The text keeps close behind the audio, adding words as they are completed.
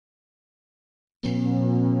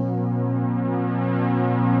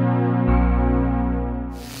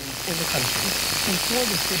Before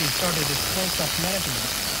the city started its close-up management,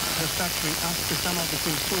 the factory asked some of its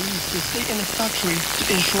employees to stay in the factory to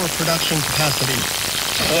ensure production capacity.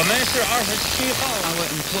 我们是27号 Our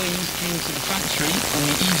employees came to the factory on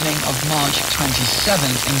the evening of March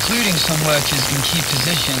 27th, including some workers in key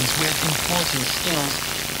positions with important skills,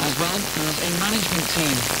 as well as a management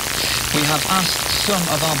team. We have asked some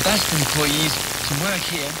of our best employees to work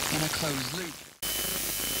here in a closed loop.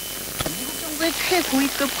 미국 정부의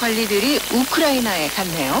최고위급 관리들이 우크라이나에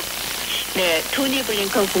갔네요. 네, 토니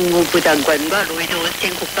블링컨 국무부 장관과 로이드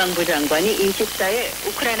오스틴 국방부 장관이 24일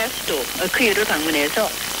우크라이나 수도 키이우를 방문해서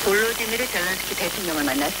볼로디미르 젤렌스키 대통령을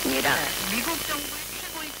만났습니다. 미국 정부의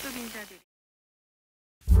최고위급 인사들이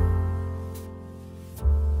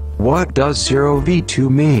What does 0v2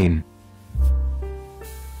 mean?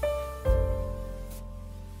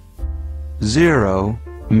 0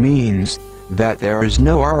 means that there is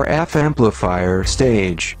no RF amplifier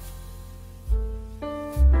stage.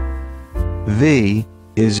 V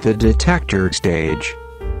is the detector stage.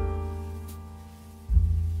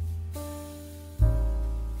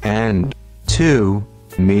 And 2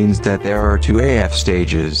 means that there are 2 AF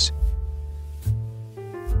stages.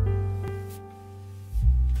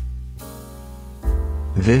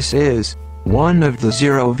 This is one of the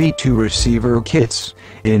 0v2 receiver kits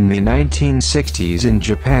in the 1960s in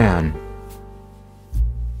Japan.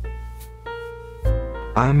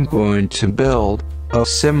 I'm going to build a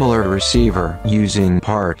similar receiver using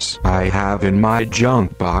parts I have in my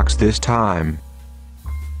junk box this time.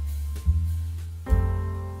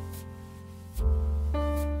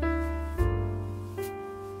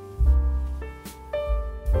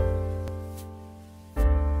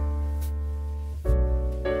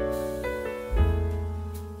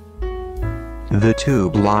 The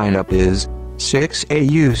tube lineup is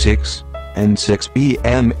 6AU6 and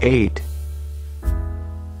 6BM8.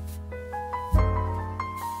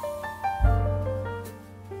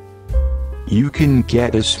 You can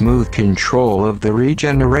get a smooth control of the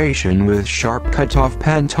regeneration with sharp cutoff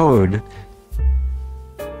pentode.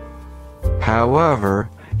 However,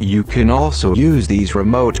 you can also use these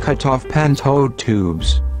remote cutoff pentode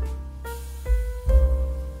tubes.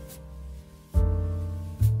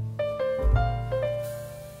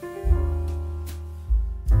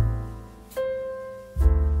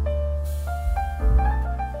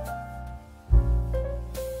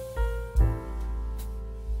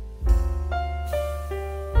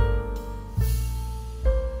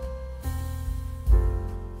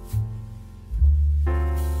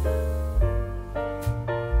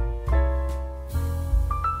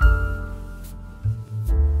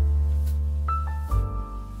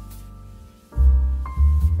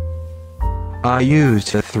 I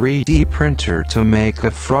used a 3D printer to make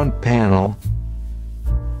the front panel.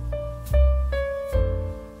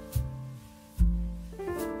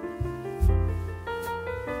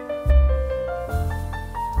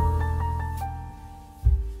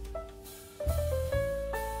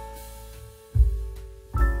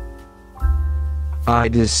 I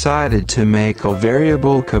decided to make a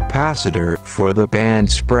variable capacitor for the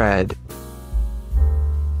band spread.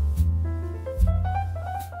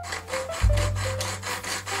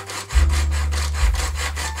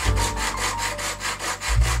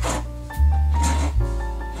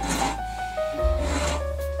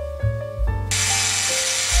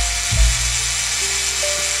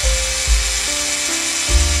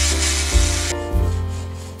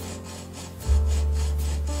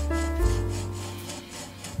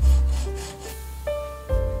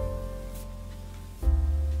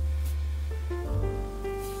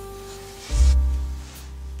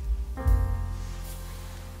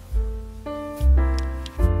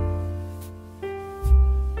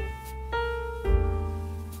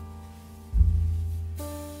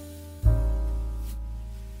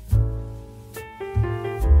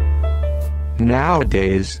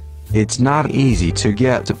 Nowadays, it's not easy to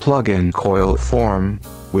get a plug-in coil form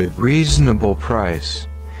with reasonable price.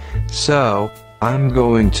 So, I'm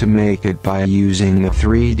going to make it by using a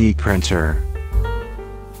 3D printer.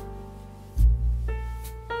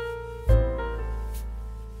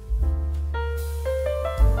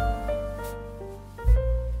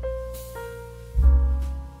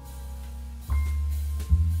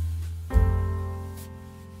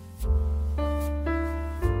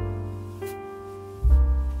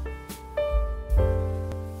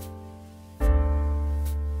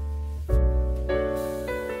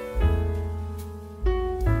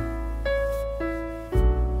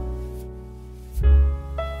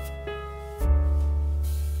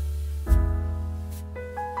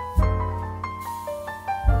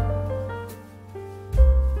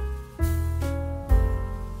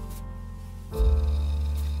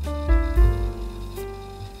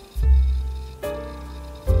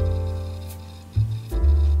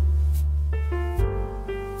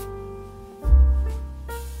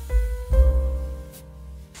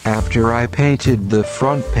 After I painted the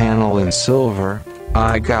front panel in silver,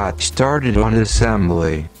 I got started on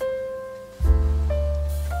assembly.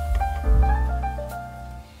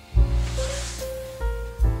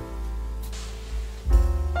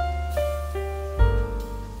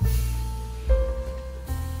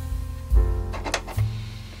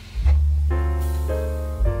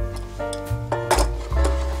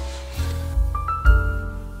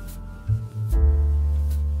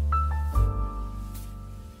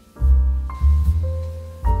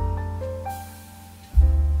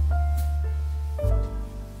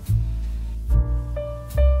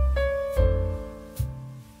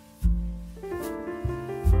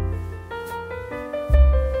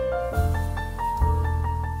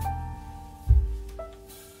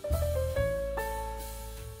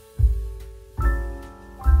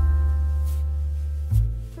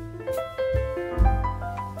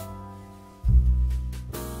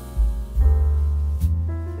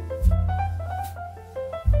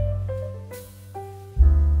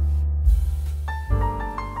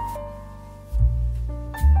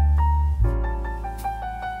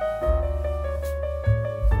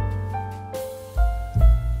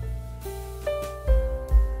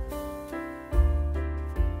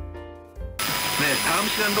 네, 다음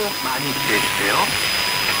시간도 많이 기대해 주세요.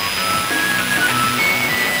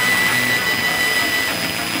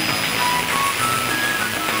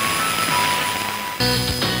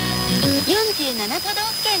 47都道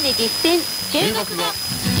府県で実践中国語。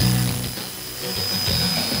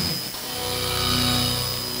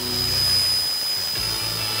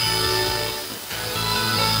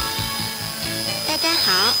大家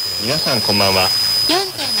好。皆さんこんばんは。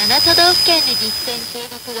47都道府県で実践中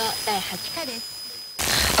国語第8課です。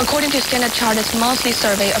According to Standard Chartered's monthly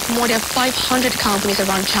survey of more than 500 companies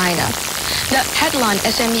around China, the headline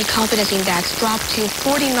SME Confidence Index dropped to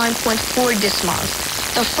 49.4 this month.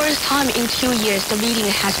 The first time in 2 years the reading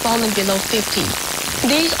has fallen below 50.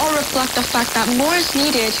 These all reflect the fact that more is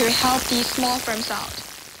needed to help these small firms out.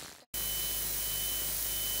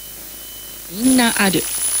 みんなある。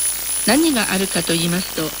何があるかと言いま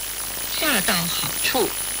すと、恰当好处、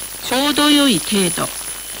ちょうど良い程度、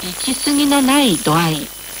行き過ぎのない度合い。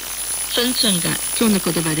尊重が今日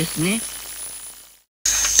の言葉ですね。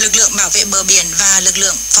Lực lượng bảo vệ bờ biển và lực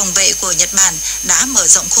lượng phòng vệ của Nhật Bản đã mở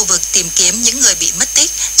rộng khu vực tìm kiếm những người bị mất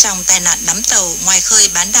tích trong tai nạn đắm tàu ngoài khơi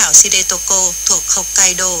bán đảo Shidetoko thuộc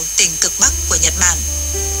Hokkaido, tỉnh cực Bắc của Nhật Bản.